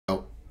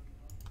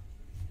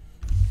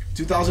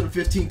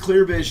2015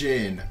 Clear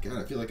Vision. God,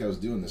 I feel like I was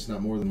doing this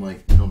not more than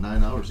like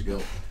 9 hours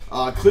ago.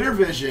 Clear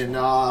Vision,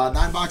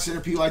 9-box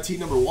Inter PYT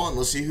number 1.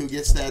 Let's see who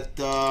gets that.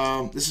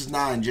 This is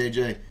 9,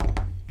 JJ.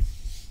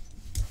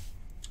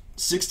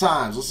 6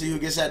 times. Let's see who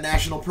gets that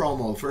national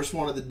promo. First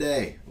one of the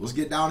day. Let's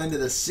get down into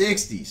the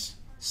 60s.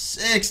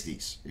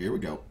 60s. Here we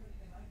go.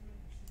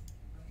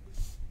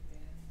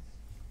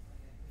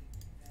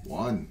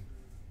 1,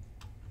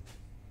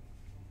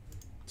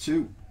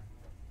 2,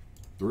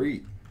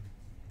 3,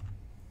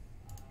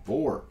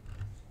 4,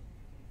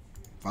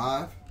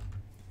 5.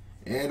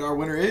 And our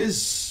winner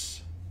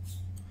is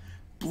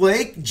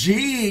Blake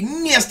G.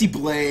 Nasty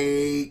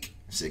Blake.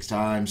 6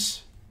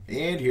 times.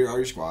 And here are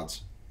your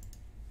squads.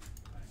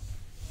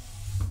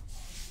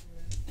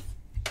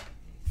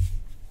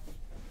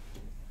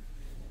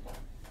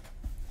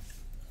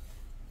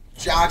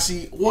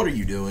 Joxy, what are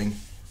you doing?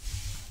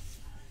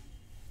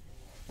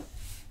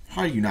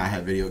 How do you not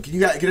have video?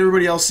 Can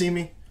everybody else see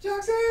me?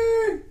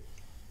 Joxy!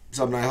 What's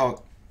up,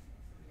 Nighthawk?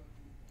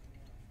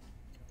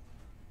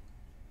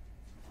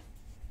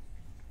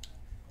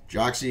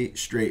 Joxy,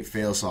 straight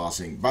fail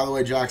saucing. By the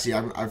way, Joxy,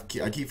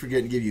 I keep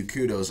forgetting to give you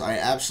kudos. I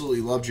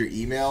absolutely loved your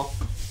email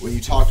when you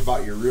talked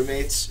about your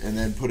roommates and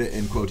then put it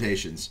in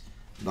quotations.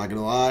 I'm not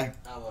gonna lie.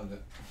 I loved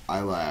it.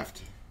 I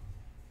laughed.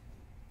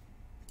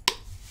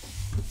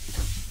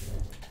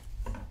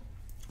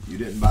 You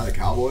didn't buy the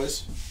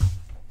Cowboys?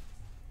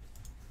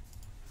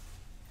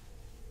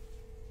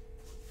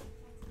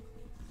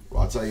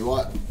 Well, I'll tell you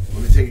what.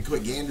 Let me take a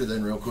quick gander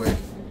then real quick.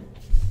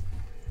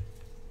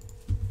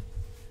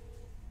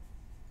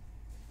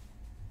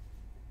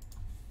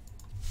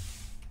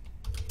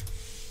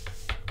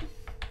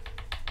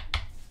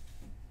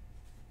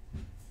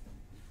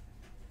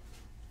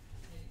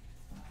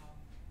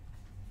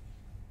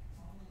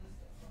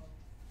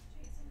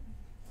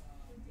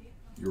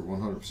 You're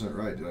 100%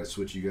 right. Did I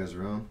switch you guys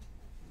around?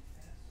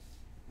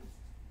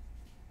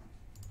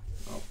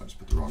 Oh, I just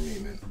put the wrong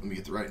name in. Let me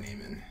get the right name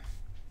in.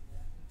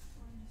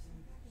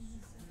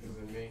 It would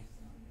have been me.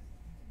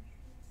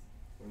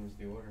 When was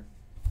the order?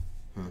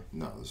 Huh?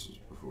 No, this was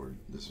before.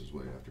 This was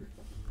way after.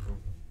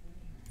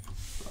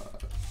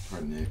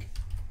 Pardon, Nick.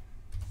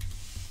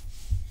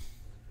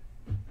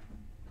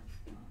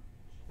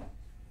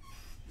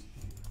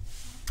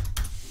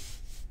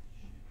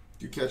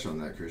 Good catch on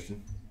that,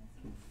 Christian.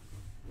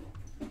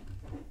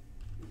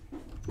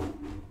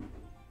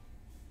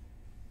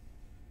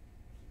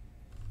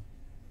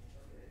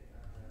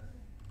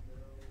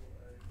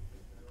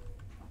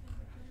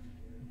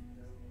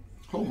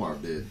 Omar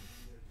did.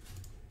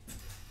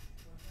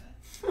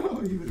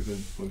 Oh, you would have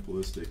been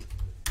ballistic.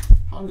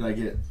 How did I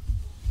get...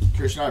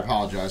 Christian, I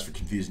apologize for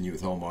confusing you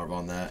with Omar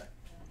on that.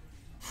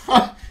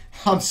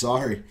 I'm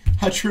sorry.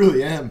 I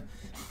truly am.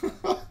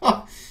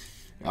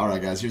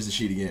 Alright, guys, here's the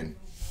sheet again.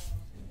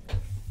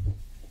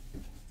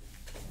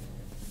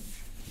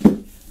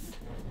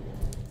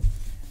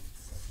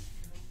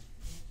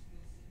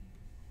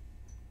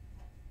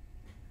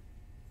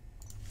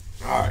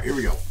 Alright, here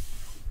we go.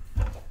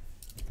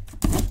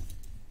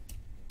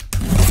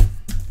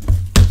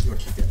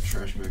 Kick that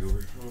trash bag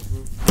over.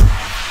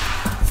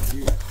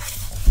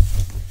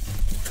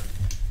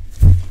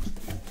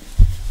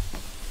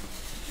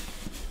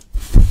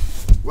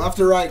 Left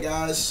or right,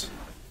 guys?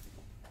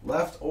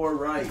 Left or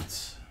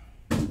right?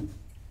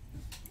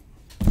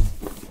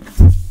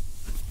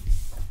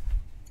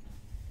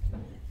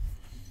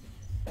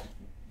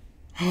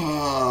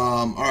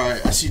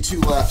 Alright, I see 2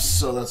 lefts,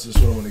 so that's just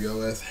what I'm going to go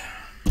with.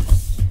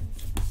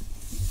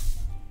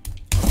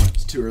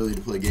 It's too early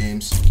to play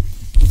games.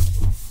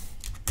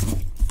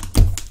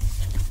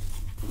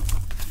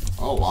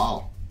 Oh,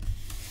 wow.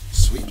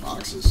 Sweet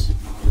boxes.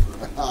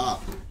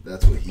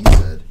 That's what he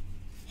said.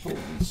 Holy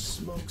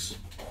smokes.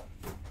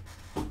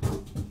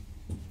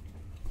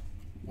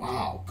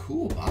 Wow,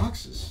 cool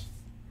boxes.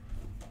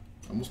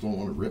 I almost don't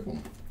want to rip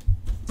them.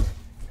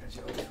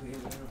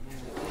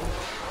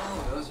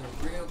 Oh, those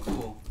are real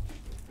cool.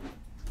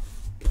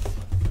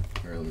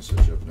 Alright, let me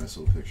set you up a nice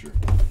little picture.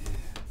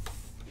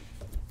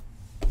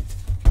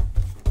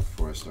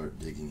 Before I start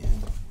digging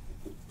in.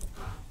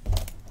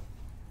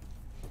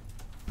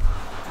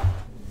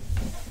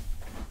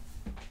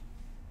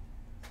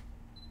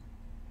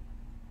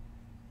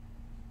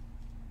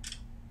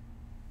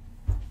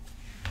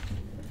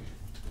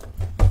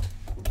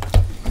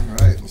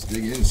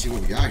 Dig in and see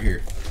what we got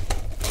here.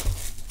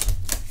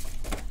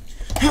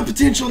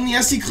 Potential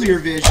nasty Clear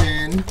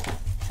Vision.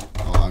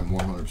 Oh, I'm 100%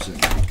 going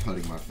to be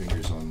cutting my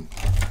fingers on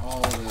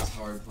all of this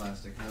hard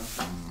plastic,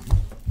 huh?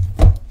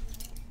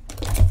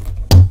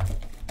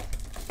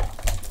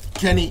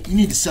 Kenny, you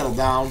need to settle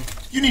down.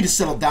 You need to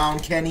settle down,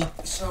 Kenny.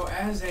 So,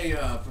 as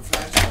a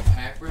professional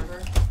pack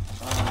ripper,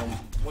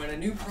 when a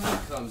new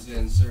product comes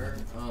in, sir,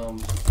 how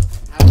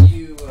do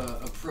you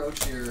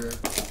approach your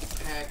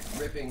pack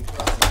ripping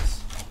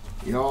process?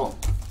 You know,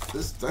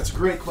 that's a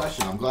great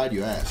question. I'm glad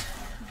you asked.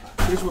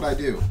 Here's what I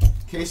do.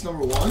 Case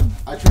number 1,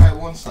 I try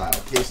one style.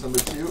 Case number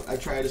 2, I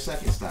try a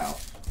second style.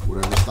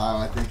 Whatever style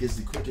I think is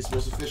the quickest,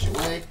 most efficient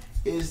way,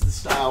 is the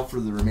style for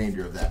the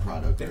remainder of that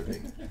product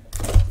ripping.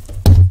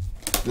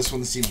 This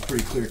one seems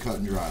pretty clear cut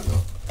and dry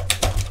though.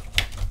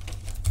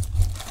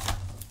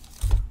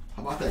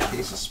 How about that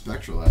case of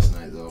Spectra last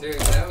night though? Dude,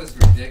 that was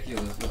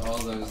ridiculous with all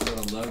those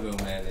little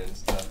logo men and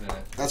stuff in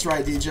it. That's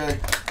right, DJ.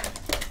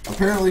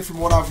 Apparently, from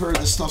what I've heard,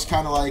 this stuff's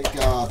kind of like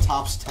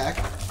Topps Tech.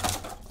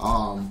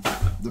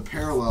 The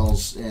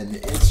parallels and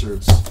the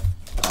inserts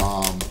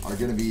are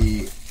going to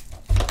be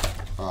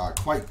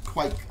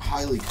quite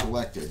highly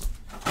collected.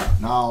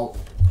 Now,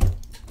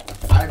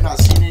 I have not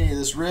seen any of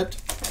this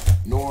ripped,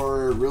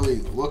 nor really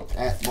looked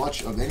at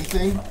much of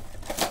anything,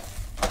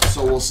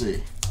 so we'll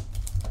see.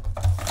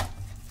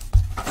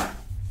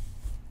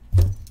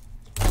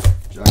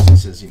 Jackson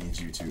says he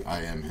needs you to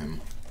IM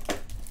him.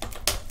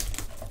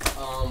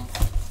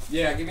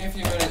 Yeah, give me a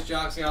few minutes,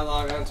 Joxy. I'll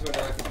log on to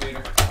another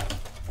computer.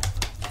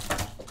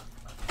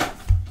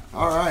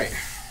 Alright,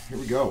 here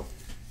we go.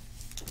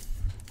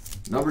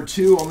 Number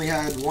 2 only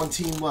had one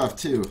team left,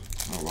 too.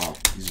 Oh, wow.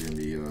 These are going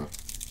to be,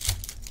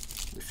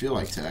 they feel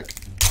like tech.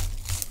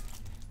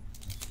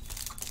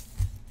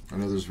 I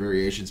know there's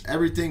variations.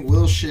 Everything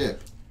will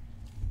ship.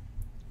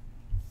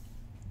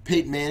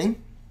 Peyton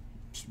Manning.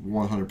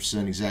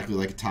 100% exactly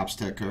like a Topps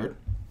Tech card.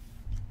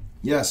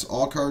 Yes,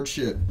 all cards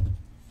ship.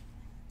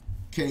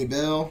 Kenny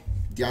Bell,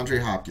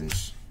 DeAndre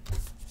Hopkins.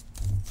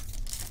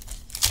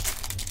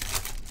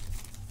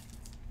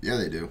 Yeah,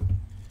 they do.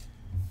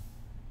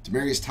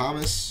 Demaryius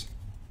Thomas,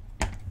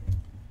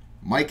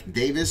 Mike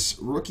Davis,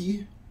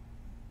 rookie,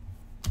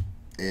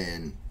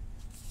 and,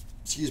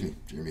 excuse me,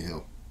 Jeremy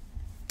Hill.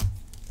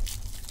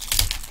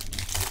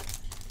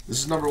 This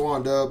is number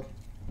 1, Dub.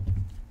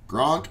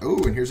 Gronk.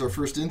 Oh, and here's our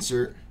first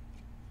insert.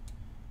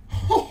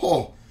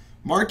 Oh,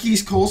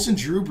 Marquise Colson,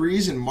 Drew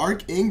Brees, and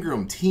Mark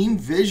Ingram. Team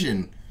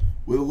Vision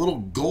with a little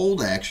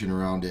gold action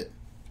around it.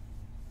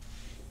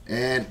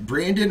 And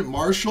Brandon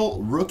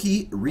Marshall,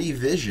 rookie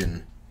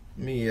revision.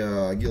 Let me get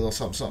a little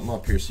something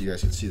up here so you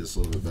guys can see this a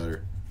little bit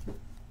better.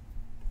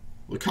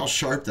 Look how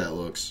sharp that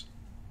looks.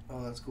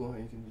 Oh, that's cool.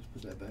 You can just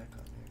put that back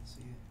on there and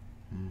see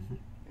it. Mm-hmm.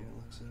 And it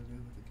looks so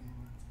good with the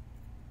camera.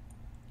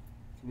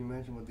 Can you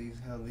imagine what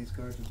how these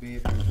cards would be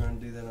if you were trying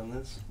to do that on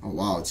this? Oh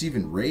wow, it's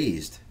even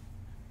raised.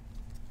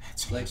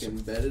 That's like awesome.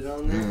 Embedded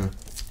on there? Yeah.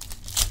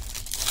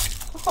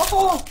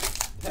 Oh,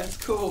 that's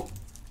cool.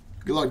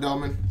 Good luck,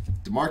 Delman.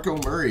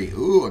 DeMarco Murray.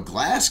 Ooh, a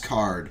glass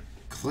card.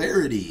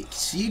 Clarity.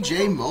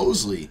 C.J.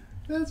 Mosley.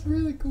 That's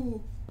really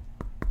cool.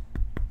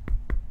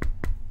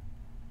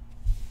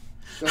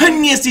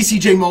 Nasty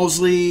C.J.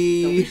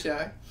 Mosley. Don't be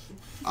shy.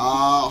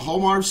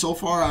 Home so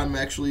far, I'm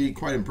actually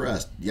quite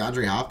impressed.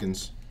 DeAndre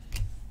Hopkins.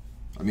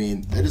 I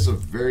mean, that is a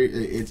very.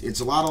 It's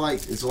a lot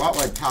like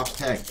Topps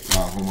Tech.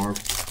 Home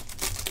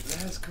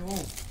That's cool.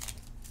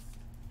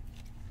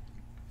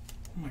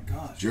 Oh my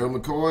gosh.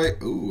 Gerald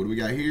McCoy. Ooh, what do we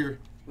got here?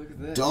 Look at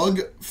this. Doug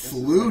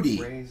Flutie.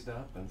 Like raised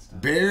up and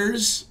stuff.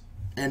 Bears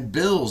and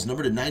Bills,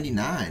 number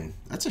 99.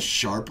 That's a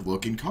sharp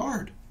looking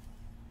card.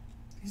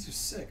 These are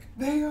sick.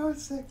 They are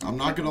sick. I'm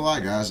not gonna lie,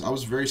 guys. I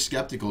was very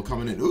skeptical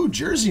coming in. Ooh,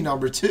 jersey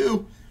number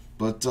 2.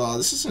 But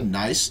this is a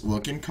nice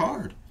looking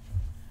card.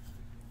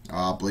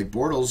 Blake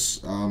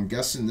Bortles. I'm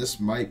guessing this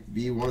might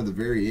be one of the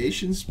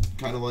variations,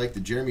 kind of like the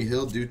Jeremy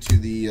Hill, due to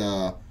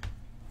the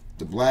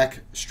black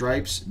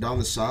stripes down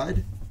the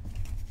side.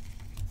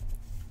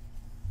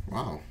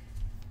 Wow.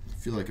 I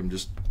feel like I'm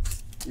just...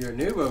 You're a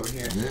noob over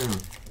here. Yeah.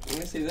 Let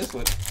me see this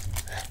one.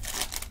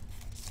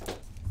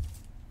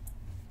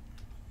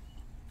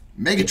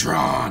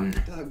 Megatron.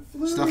 Doug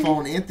Flutie.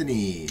 Stephon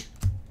Anthony.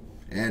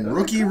 And Those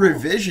rookie are cool.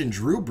 revision,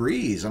 Drew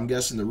Brees. I'm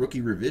guessing the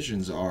rookie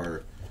revisions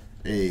are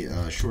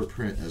a short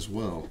print as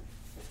well.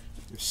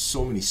 There's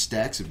so many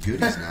stacks of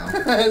goodies now.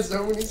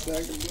 So many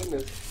stacks of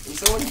goodness. And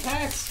so many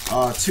packs.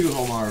 2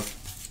 Homar.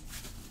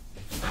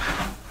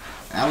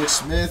 Alex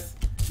Smith.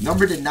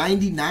 Number to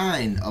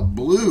 99, a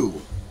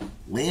blue.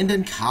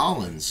 Landon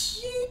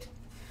Collins. Yeet.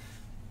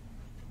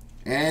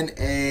 And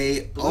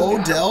a Blue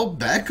Odell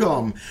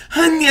Beckham.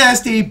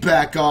 Nasty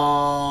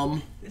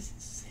Beckham. This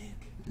is sick.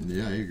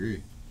 Yeah, I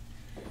agree.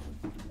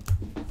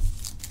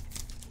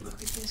 Look at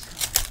this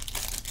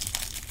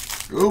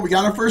card. Oh, we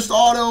got our first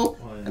auto.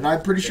 And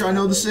I'm pretty sure I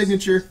know the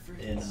signature.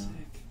 Freaking sick.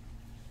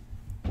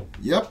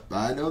 Yep,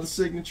 I know the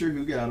signature.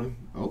 Who got him?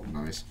 Oh,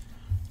 nice.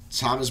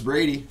 Thomas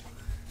Brady.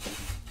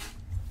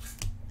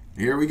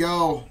 Here we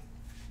go.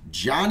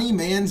 Johnny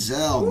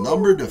Manziel, Ooh.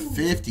 number to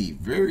 50.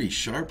 Very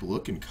sharp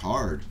looking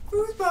card.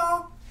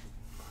 Foosball.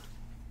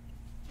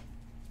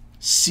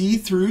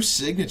 See-through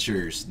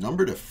signatures,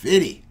 number to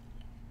 50.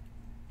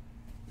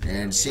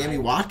 And Sammy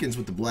Watkins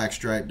with the black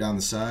stripe down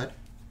the side.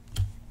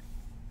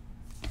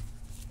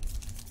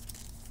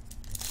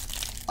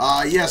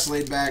 Yes,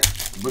 laid back.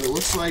 But it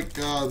looks like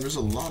there's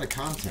a lot of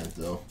content,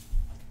 though.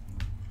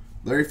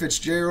 Larry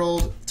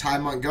Fitzgerald, Ty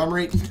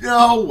Montgomery.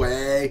 No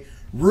way.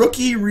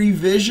 Rookie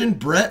revision,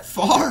 Brett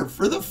Favre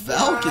for the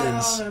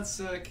Falcons. Wow, that's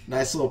sick.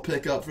 Nice little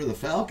pickup for the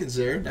Falcons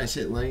there. Nice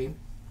hit, Lane.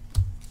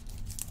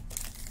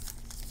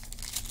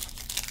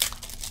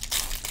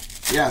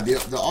 Yeah,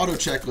 the auto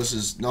checklist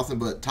is nothing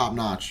but top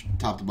notch,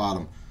 top to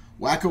bottom.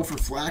 Wacko for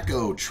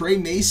Flacco. Trey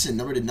Mason,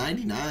 number to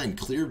 99.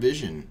 Clear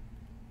vision.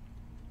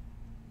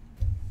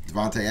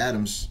 Devontae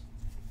Adams.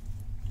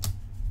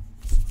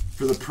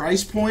 For the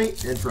price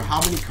point and for how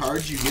many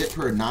cards you get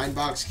per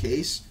 9-box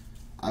case,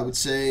 I would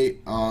say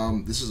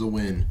this is a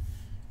win.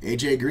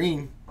 AJ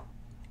Green.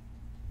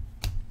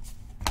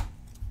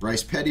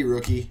 Bryce Petty,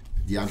 rookie.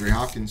 DeAndre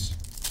Hopkins.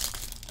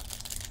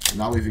 And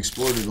now we've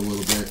explored it a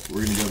little bit.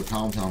 We're going to go to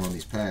Pound Town on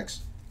these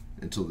packs.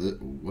 Until the...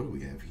 What do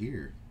we have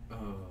here?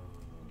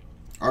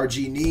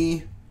 RG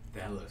Knee.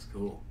 That looks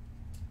cool.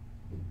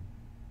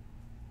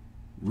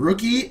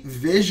 Rookie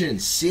Vision.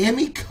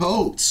 Sammy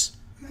Coates.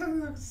 That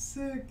looks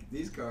sick.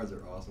 These cards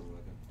are awesome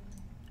looking.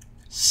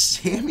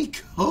 Sammy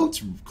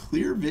Coates.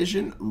 Clear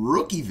Vision.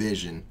 Rookie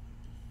Vision.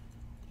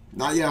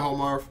 Not yet,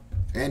 Homarv.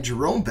 And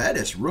Jerome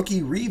Bettis.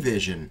 Rookie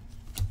Revision.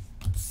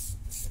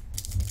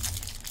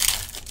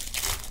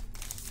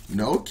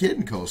 No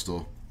kidding,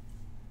 Coastal.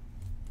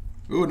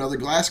 Ooh, another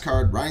glass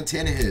card. Ryan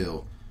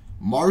Tannehill.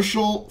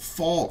 Marshall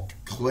Faulk.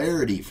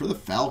 Clarity for the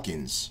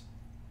Falcons.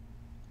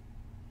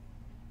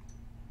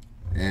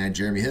 And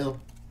Jeremy Hill.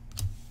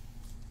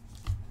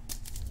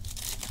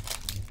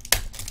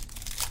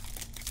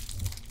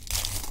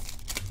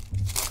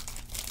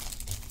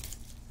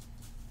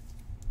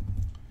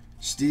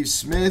 Steve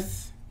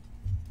Smith.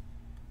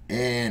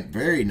 And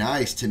very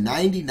nice. To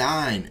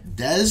 99.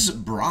 Dez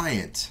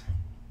Bryant.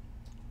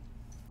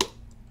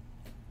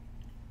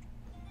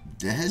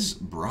 Dez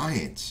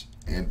Bryant.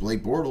 And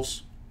Blake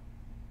Bortles.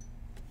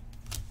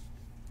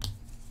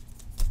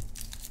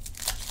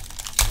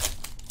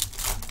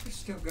 They're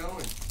still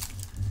going.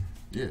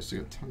 Yeah, still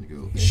got a ton to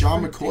go.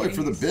 Sean McCoy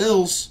for the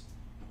Bills.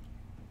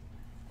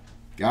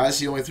 Guys,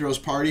 he only throws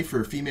party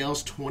for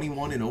females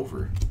 21 and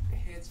over.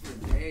 Hits for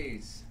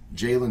days.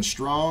 Jalen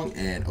Strong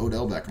and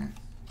Odell Beckham.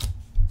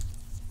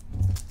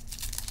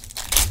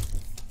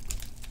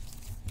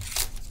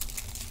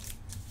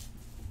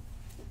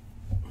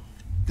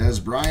 Des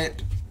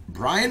Bryant.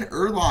 Brian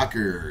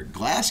Urlacher.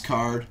 Glass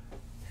card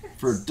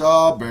for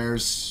the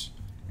Bears.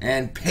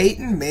 And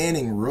Peyton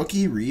Manning.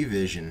 Rookie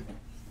revision.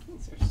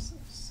 These are so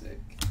sick.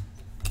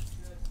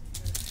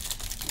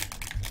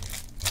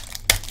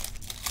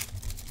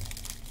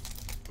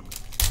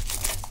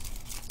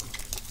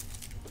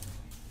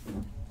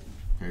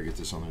 Here, get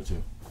this on there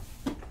too.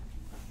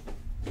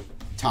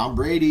 Tom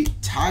Brady.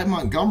 Ty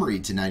Montgomery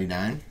to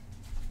 99.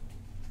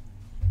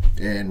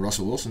 And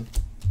Russell Wilson.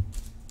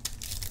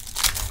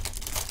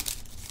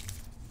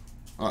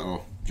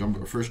 Uh-oh.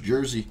 Jump first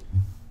jersey.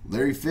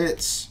 Larry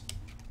Fitz.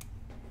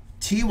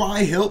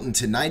 T.Y. Hilton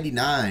to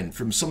 99.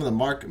 From some of the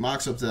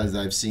mock-ups that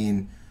I've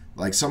seen,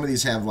 like some of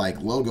these have like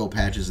logo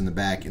patches in the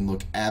back and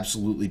look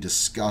absolutely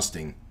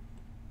disgusting.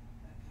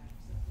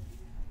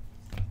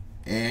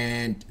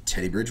 And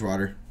Teddy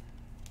Bridgewater.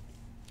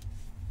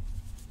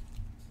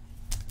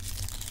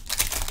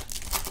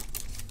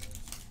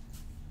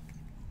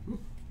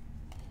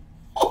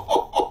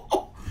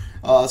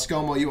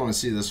 Scomo, you want to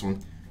see this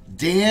one.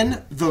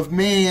 Dan the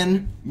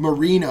Man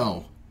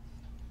Marino.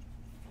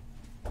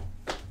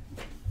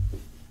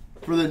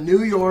 For the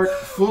New York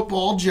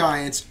Football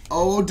Giants,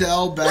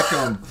 Odell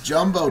Beckham.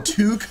 Jumbo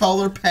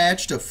 2-color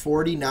patch to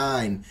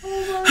 49.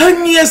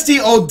 Nasty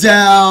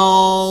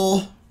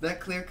Odell. That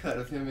clear cut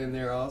of him in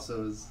there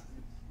also is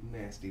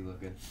nasty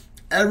looking.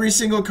 Every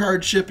single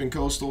card shipping,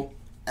 Coastal.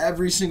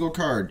 Every single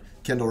card.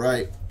 Kendall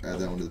Wright. Add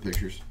that one to the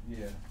pictures.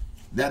 Yeah.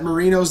 That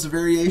Marino's the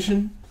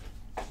variation.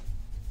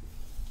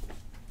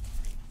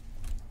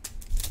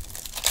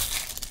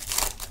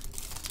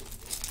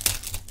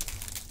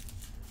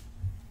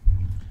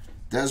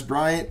 Des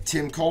Bryant,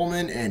 Tim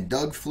Coleman, and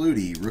Doug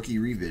Flutie, rookie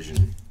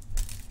revision.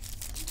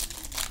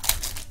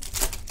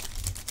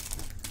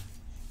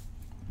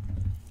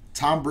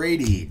 Tom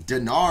Brady,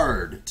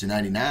 Denard to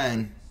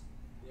 99.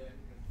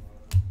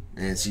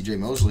 And CJ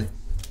Mosley.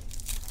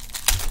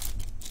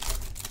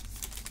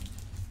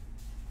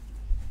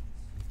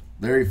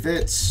 Larry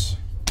Fitz,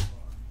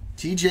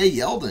 TJ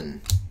Yeldon,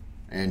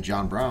 and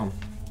John Brown.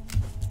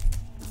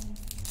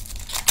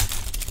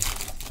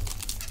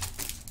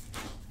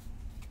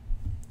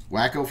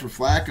 Wacko for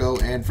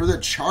Flacco, and for the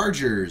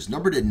Chargers,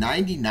 numbered at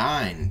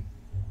 99.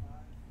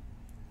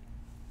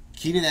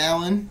 Keenan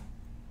Allen,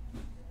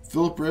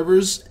 Phillip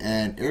Rivers,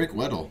 and Eric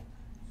Weddle.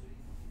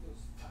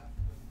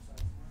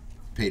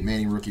 Peyton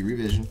Manning rookie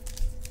revision.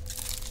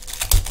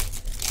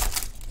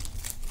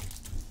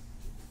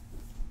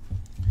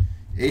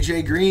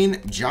 AJ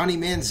Green, Johnny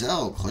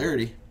Manziel,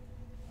 clarity.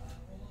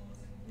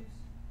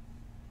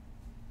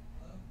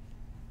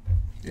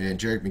 And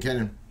Jerick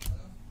McKinnon.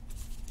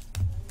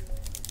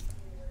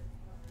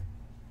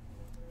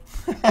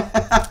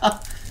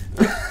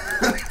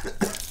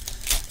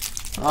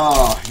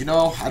 Oh, you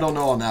know, I don't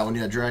know on that one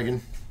yet,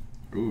 Dragon.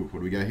 Ooh, what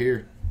do we got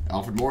here?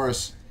 Alfred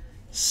Morris.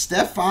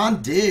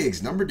 Stephon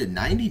Diggs, numbered to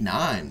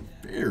 99.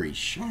 Very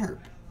sharp.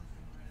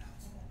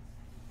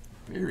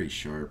 Very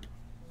sharp.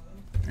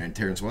 And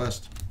Terrence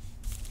West.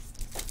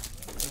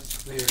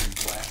 Those clear and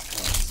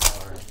glass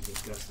cards are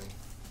disgusting.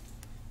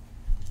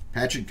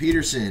 Patrick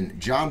Peterson.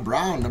 John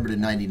Brown, numbered to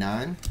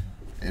 99.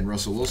 and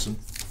Russell Wilson.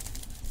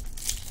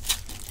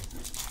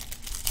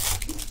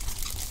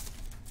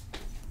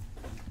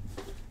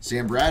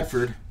 Sam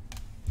Bradford,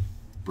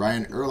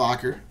 Brian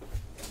Urlacher,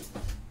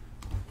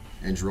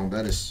 and Jerome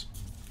Bettis.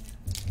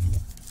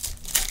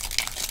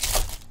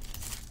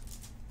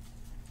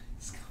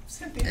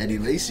 Eddie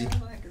Lacy,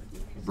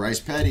 Bryce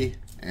Petty,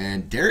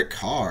 and Derek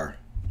Carr.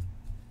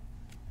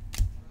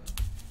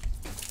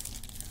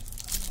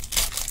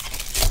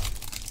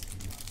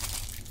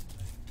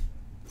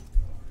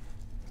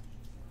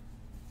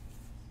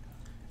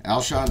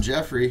 Alshon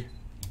Jeffrey.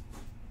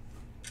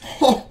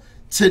 Oh,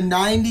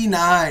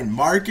 /99,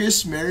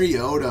 Marcus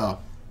Mariota.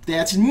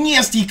 That's a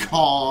nasty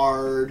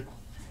card.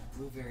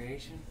 Blue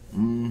variation.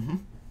 Mm-hmm.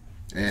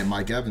 And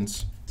Mike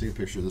Evans. Take a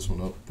picture of this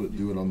one up.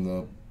 Do it on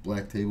the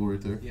black table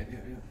right there. Yeah.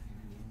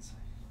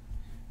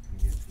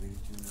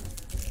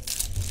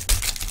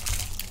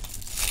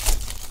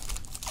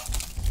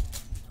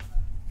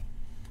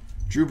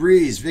 Drew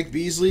Brees, Vic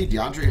Beasley,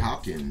 DeAndre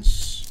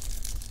Hopkins.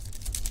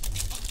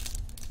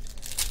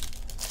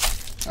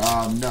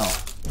 No.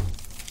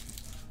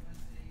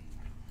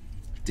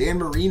 Dan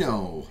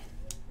Marino.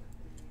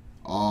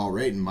 All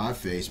right in my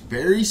face.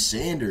 Barry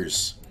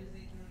Sanders.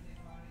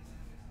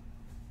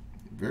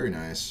 Very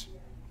nice.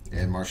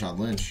 And Marshawn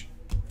Lynch.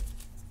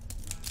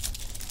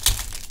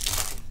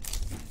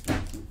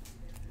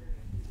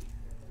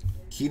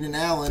 Keenan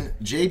Allen.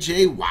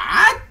 J.J.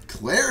 Watt.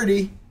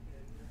 Clarity.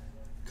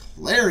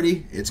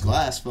 Clarity. It's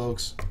glass,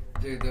 folks.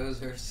 Dude,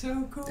 those are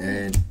so cool.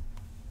 And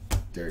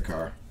Derek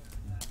Carr.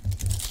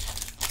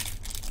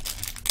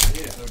 I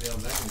need an Odell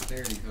Beckham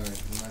clarity card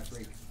from last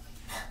week.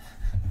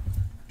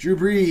 Drew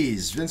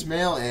Brees, Vince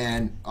Mail,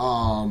 and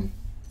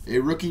a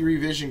rookie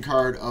revision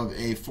card of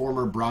a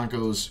former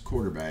Broncos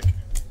quarterback.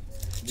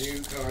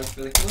 New cards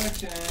for the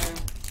collection.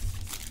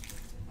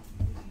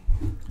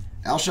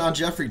 Alshon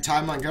Jeffrey,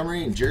 Ty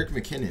Montgomery, and Jerick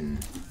McKinnon.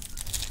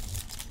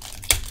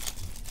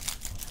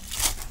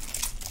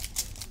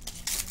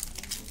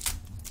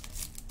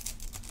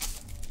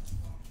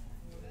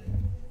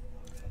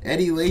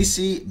 Eddie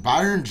Lacy,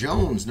 Byron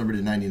Jones, number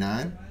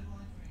 /99.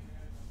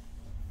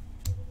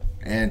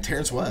 And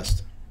Terrence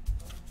West.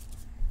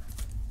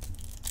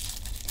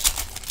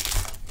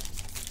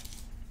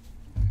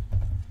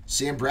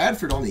 Sam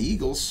Bradford on the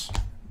Eagles,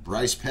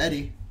 Bryce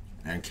Petty,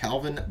 and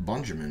Calvin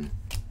Benjamin.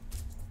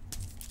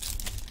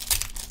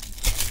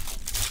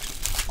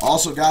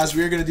 Also, guys,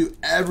 we are going to do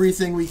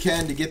everything we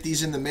can to get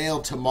these in the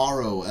mail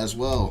tomorrow as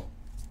well.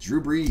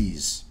 Drew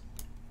Brees.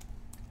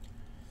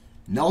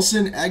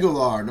 Nelson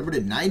Aguilar, number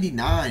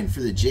 /99 for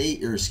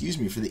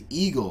the for the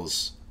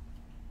Eagles.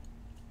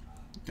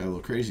 Got a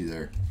little crazy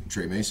there.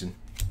 Trey Mason.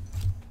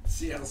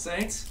 Seattle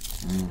Saints.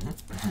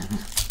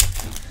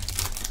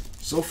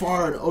 So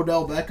far, an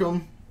Odell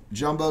Beckham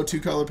jumbo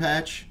 2-color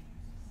patch.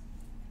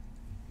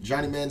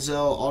 Johnny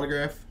Manziel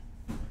autograph.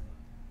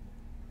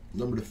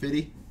 Number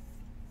 /50.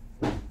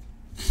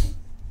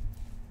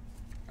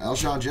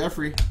 Alshon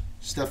Jeffrey,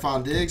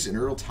 Stephon Diggs, and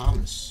Earl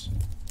Thomas.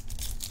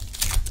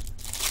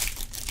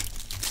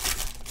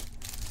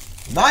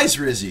 Nice,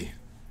 Rizzy.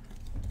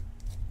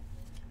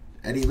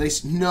 Eddie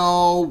Lacy.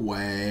 No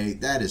way.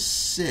 That is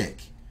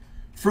sick.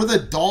 For the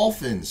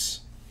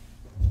Dolphins.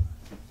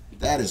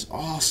 That is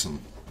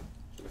awesome.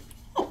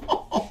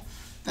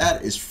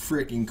 That is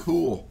freaking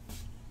cool.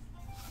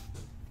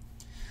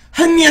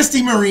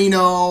 Nasty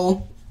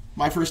Marino.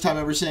 My first time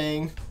ever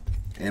saying.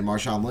 And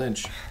Marshawn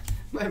Lynch.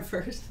 My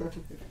first one.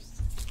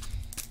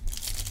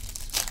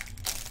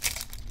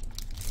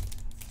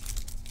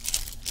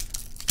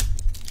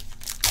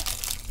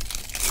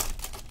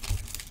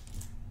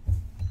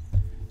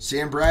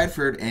 Sam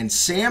Bradford, and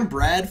Sam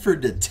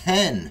Bradford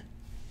 /10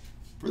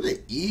 for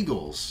the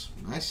Eagles.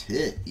 Nice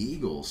hit,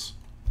 Eagles.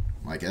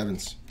 Mike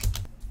Evans.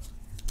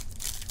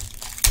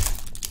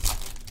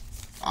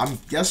 I'm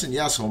guessing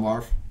yes,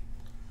 Omar.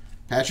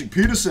 Patrick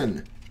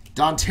Peterson.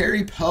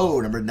 Dontari Poe,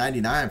 number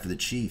 /99 for the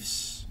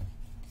Chiefs.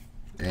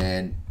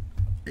 And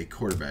a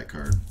quarterback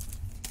card.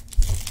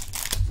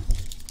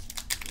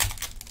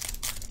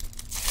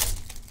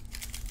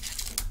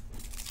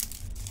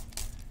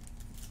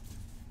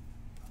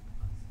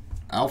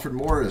 Alfred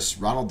Morris,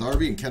 Ronald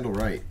Darby, and Kendall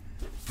Wright.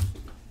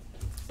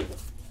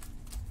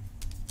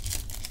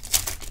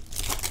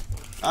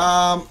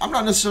 I'm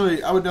not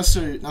necessarily. I would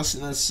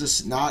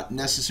not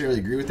necessarily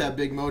agree with that,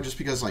 Big Mo, just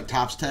because like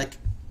Topps Tech.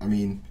 I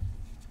mean,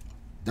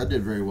 that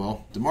did very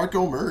well.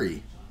 DeMarco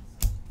Murray,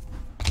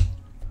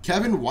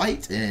 Kevin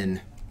White, and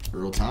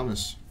Earl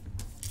Thomas.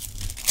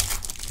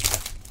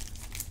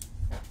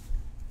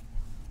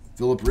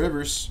 Phillip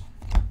Rivers,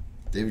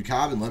 David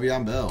Cobb, and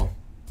Le'Veon Bell.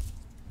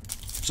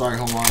 Sorry,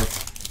 Homar.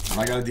 If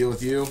I got to deal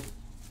with you,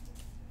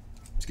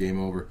 it's game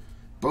over.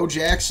 Bo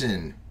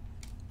Jackson.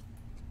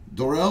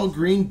 Dorrell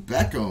Green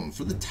Beckham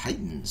for the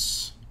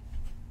Titans.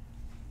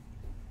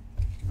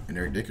 And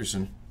Eric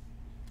Dickerson.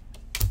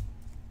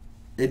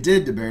 It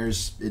did, the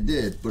Bears. It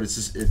did, but it's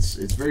just,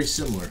 it's very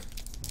similar.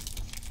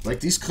 Like,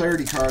 these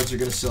clarity cards are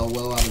going to sell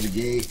well out of the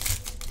gate.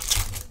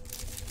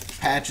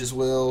 Patches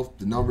will.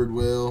 The numbered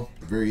will.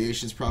 The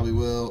variations probably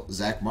will.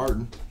 Zach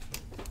Martin.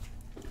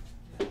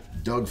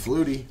 Doug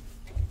Flutie,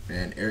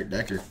 and Eric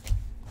Decker.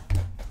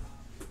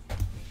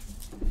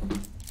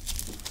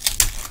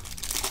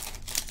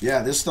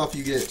 Yeah, this stuff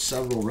you get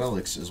several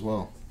relics as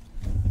well.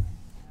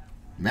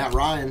 Matt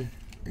Ryan,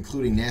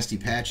 including nasty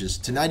patches.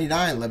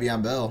 /99,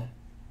 Le'Veon Bell.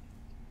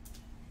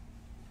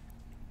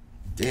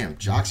 Damn,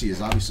 Joxy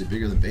is obviously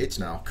bigger than Bates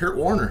now. Kurt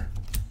Warner.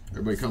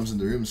 Everybody comes in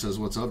the room and says,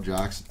 "What's up,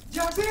 Jox?"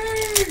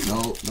 Joxy!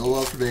 No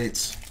love for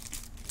Bates.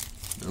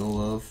 No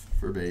love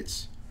for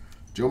Bates.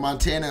 Joe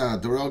Montana,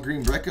 Darrell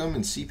Green Breckham,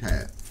 and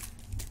CPAT.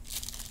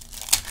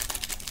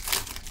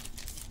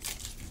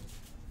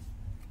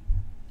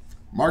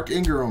 Mark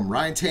Ingram,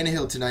 Ryan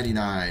Tannehill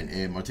 /99,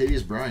 and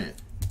Martavius Bryant.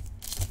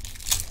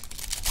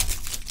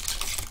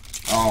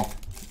 Oh,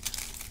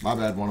 my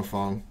bad,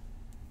 Wanafong.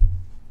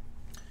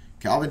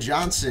 Calvin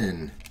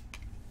Johnson,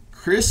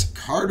 Chris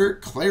Carter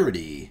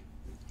Clarity,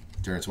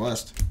 Terrence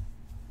West.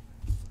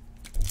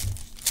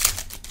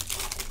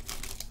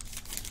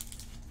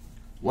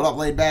 What up,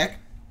 laid back?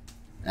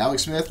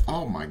 Alex Smith.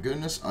 Oh my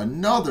goodness,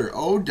 another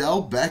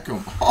Odell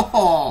Beckham.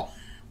 Oh,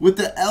 with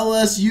the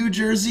LSU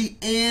jersey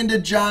and a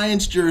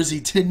Giants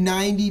jersey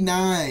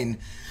 /99.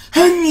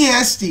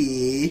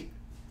 Nasty.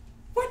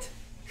 What?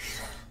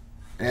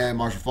 And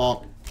Marshall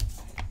Faulk.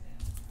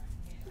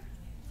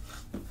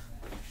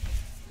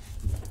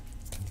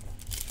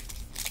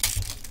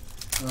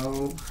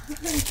 Oh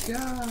my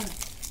God.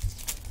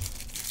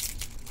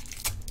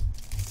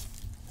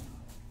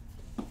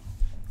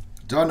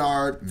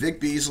 Dunnard, Vic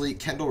Beasley,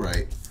 Kendall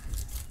Wright.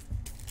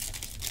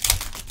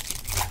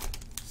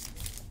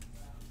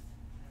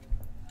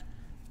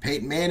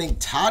 Peyton Manning,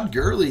 Todd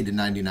Gurley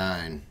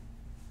 /99.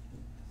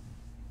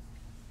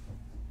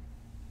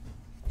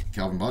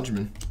 Calvin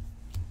Benjamin.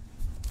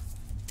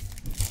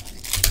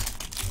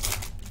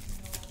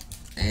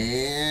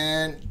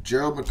 And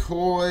Gerald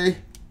McCoy,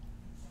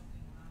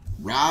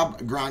 Rob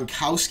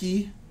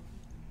Gronkowski,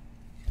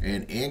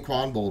 and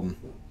Anquan Bolden.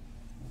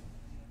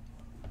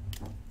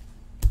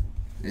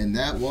 And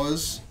that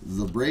was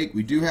the break.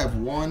 We do have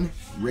one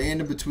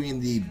random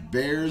between the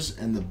Bears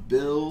and the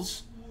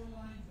Bills.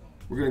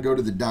 We're going to go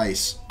to the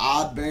dice.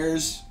 Odd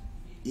Bears,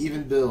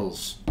 even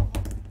Bills.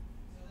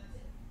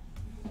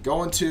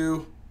 Going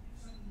to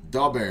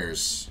the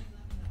Bears.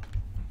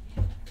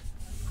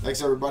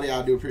 Thanks, everybody.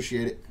 I do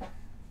appreciate it.